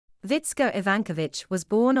Vicka Ivankovic was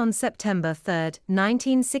born on September 3,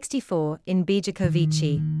 1964 in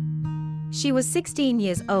Bijakovici. She was 16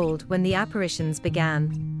 years old when the apparitions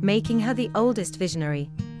began, making her the oldest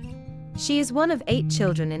visionary. She is one of 8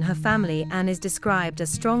 children in her family and is described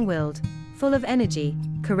as strong-willed, full of energy,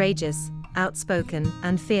 courageous, outspoken,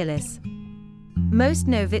 and fearless. Most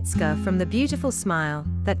know Vicka from the beautiful smile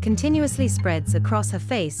that continuously spreads across her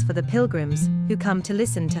face for the pilgrims who come to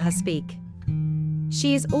listen to her speak.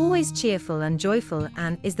 She is always cheerful and joyful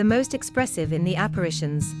and is the most expressive in the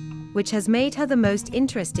apparitions, which has made her the most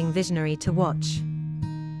interesting visionary to watch.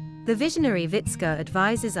 The visionary Vicka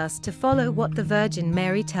advises us to follow what the Virgin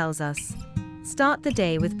Mary tells us. Start the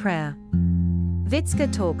day with prayer. Vicka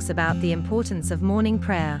talks about the importance of morning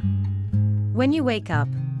prayer. When you wake up,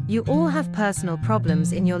 you all have personal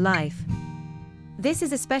problems in your life. This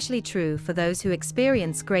is especially true for those who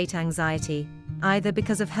experience great anxiety, either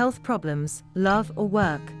because of health problems, love, or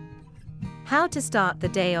work. How to start the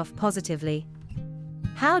day off positively?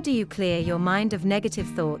 How do you clear your mind of negative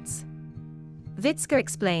thoughts? Vicka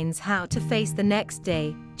explains how to face the next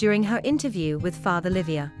day during her interview with Father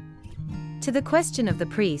Livia. To the question of the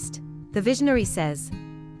priest, the visionary says,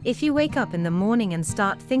 "If you wake up in the morning and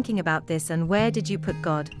start thinking about this and where did you put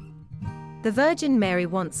God?" The Virgin Mary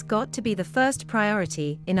wants God to be the first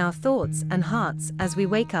priority in our thoughts and hearts as we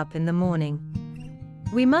wake up in the morning.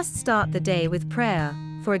 We must start the day with prayer,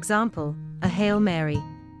 for example, a Hail Mary.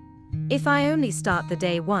 If I only start the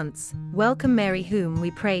day once, Welcome Mary whom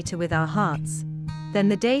we pray to with our hearts, then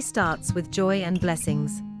the day starts with joy and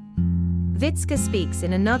blessings. Vicka speaks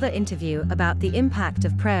in another interview about the impact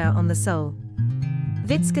of prayer on the soul.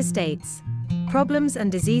 Vicka states, "Problems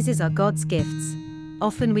and diseases are God's gifts.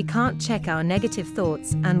 Often we can't check our negative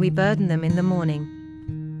thoughts and we burden them in the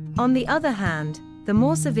morning. On the other hand, the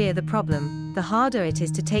more severe the problem, the harder it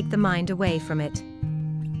is to take the mind away from it.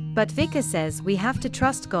 But Vicka says we have to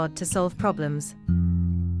trust God to solve problems.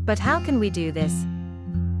 But how can we do this?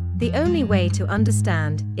 The only way to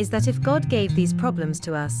understand is that if God gave these problems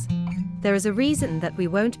to us, there is a reason that we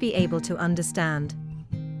won't be able to understand.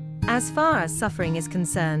 As far as suffering is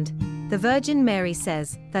concerned, the Virgin Mary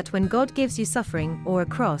says that when God gives you suffering or a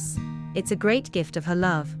cross, it's a great gift of her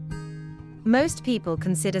love. Most people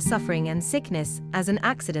consider suffering and sickness as an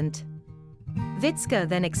accident. Vicka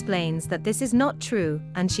then explains that this is not true,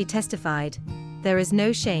 and she testified, "There is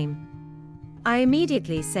no shame. I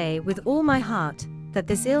immediately say with all my heart that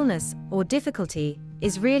this illness or difficulty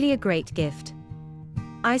is really a great gift.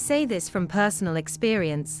 I say this from personal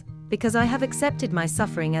experience, because I have accepted my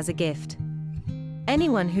suffering as a gift."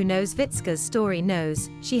 Anyone who knows Vicka's story knows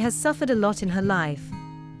she has suffered a lot in her life,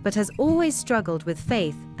 but has always struggled with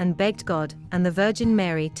faith and begged God and the Virgin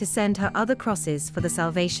Mary to send her other crosses for the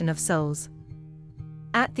salvation of souls.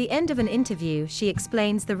 At the end of an interview, she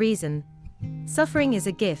explains the reason. Suffering is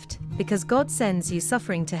a gift, because God sends you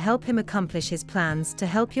suffering to help Him accomplish His plans to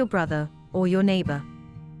help your brother or your neighbor.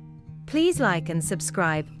 Please like and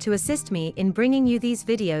subscribe to assist me in bringing you these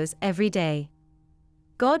videos every day.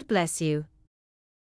 God bless you.